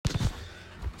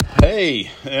Hey,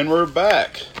 and we're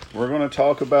back. We're going to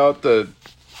talk about the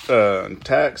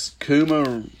Tax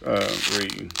Kuma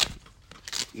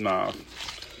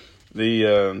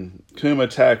the Kuma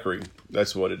Takri.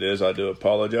 That's what it is. I do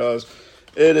apologize.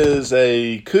 It is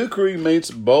a kukri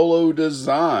meets bolo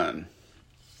design.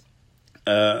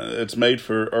 It's made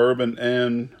for urban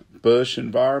and bush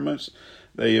environments.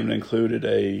 They even included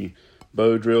a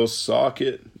bow drill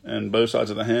socket and both sides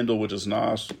of the handle, which is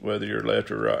nice whether you're left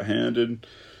or right-handed.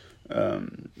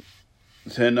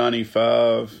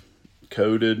 1095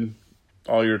 coated,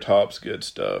 all your tops, good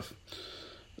stuff.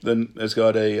 Then it's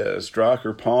got a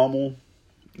striker pommel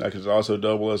that can also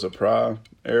double as a pry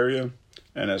area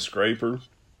and a scraper.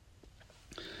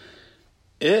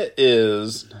 It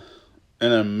is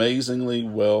an amazingly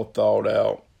well thought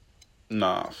out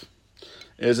knife.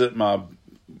 Is it my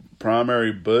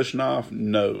primary bush knife?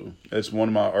 No, it's one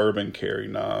of my urban carry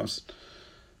knives.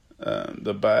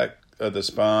 The back of the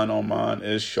spine on mine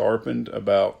is sharpened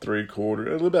about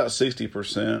about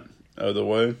 60% of the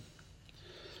way.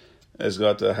 It's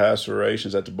got the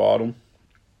serrations at the bottom.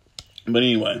 But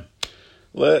anyway,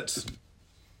 the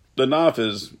knife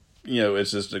is,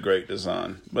 it's just a great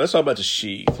design. But let's talk about the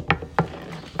sheath.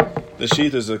 The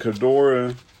sheath is a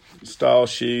Cordura style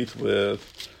sheath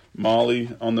with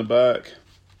Molly on the back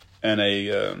and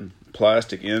a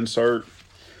plastic insert.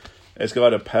 It's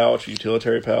got a pouch,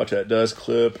 utilitarian pouch that does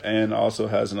clip and also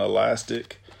has an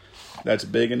elastic that's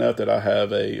big enough that I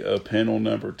have a Pendle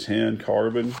number 10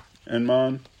 carbon in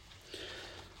mine.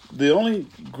 The only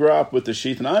gripe with the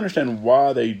sheath, and I understand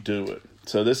why they do it.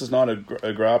 So this is not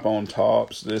a gripe on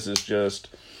tops. This is just,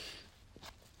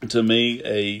 to me,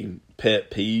 a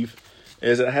pet peeve,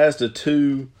 is it has the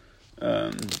two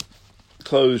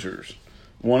closures.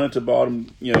 One at the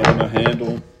bottom, on the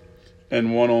handle,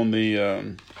 and one on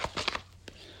the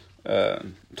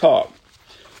top.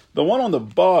 The one on the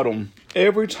bottom,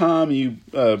 every time you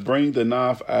bring the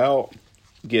knife out,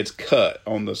 gets cut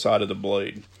on the side of the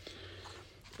blade.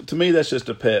 To me, that's just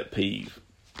a pet peeve.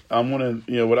 I'm gonna,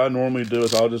 what I normally do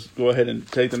is I'll just go ahead and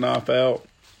take the knife out.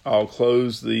 I'll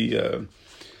close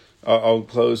I'll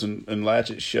close and latch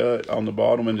it shut on the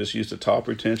bottom and just use the top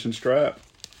retention strap.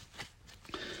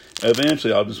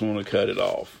 Eventually, I'll just want to cut it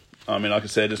off. I mean, like I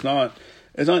said, it's not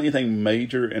anything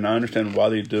major, and I understand why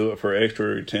they do it for extra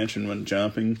retention when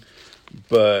jumping.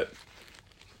 But,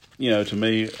 to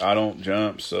me, I don't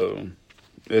jump, so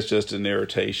it's just an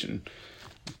irritation.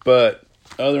 But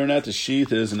other than that, the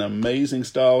sheath is an amazing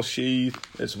style sheath.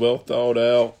 It's well thought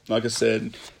out. Like I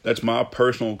said, that's my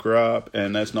personal gripe,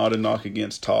 and that's not a knock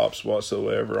against tops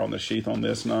whatsoever on the sheath on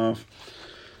this knife.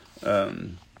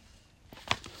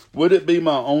 Would it be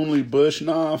my only bush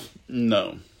knife?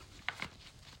 No.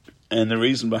 And the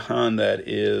reason behind that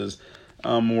is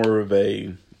I'm more of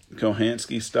a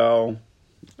Kohansky style,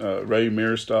 Ray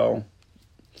Mir style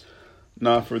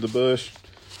knife for the bush.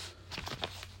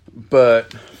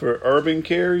 But for urban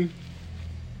carry,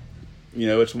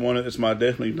 it's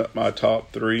definitely my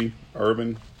top 3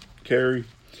 urban carry.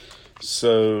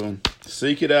 So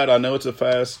seek it out. I know it's a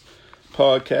fast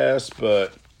podcast,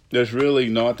 but there's really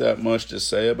not that much to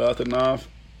say about the knife.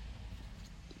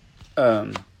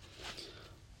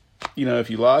 If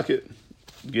you like it,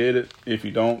 get it. If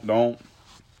you don't.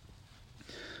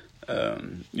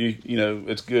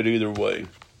 It's good either way.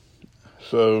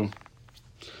 So,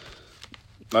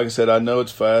 like I said, I know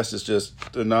it's fast. It's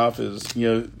just the knife is,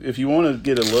 if you want to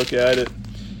get a look at it,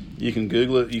 you can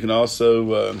Google it. You can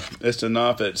also, it's the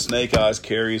knife that Snake Eyes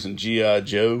carries in G.I.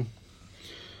 Joe.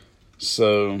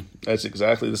 So, that's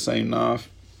exactly the same knife.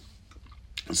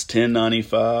 It's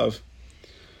 1095.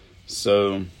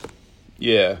 So,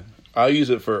 yeah, I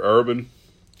use it for urban.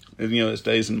 And, it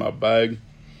stays in my bag.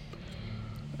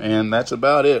 And that's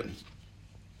about it.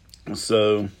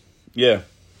 So, yeah.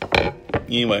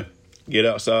 Anyway, get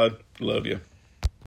outside. Love you.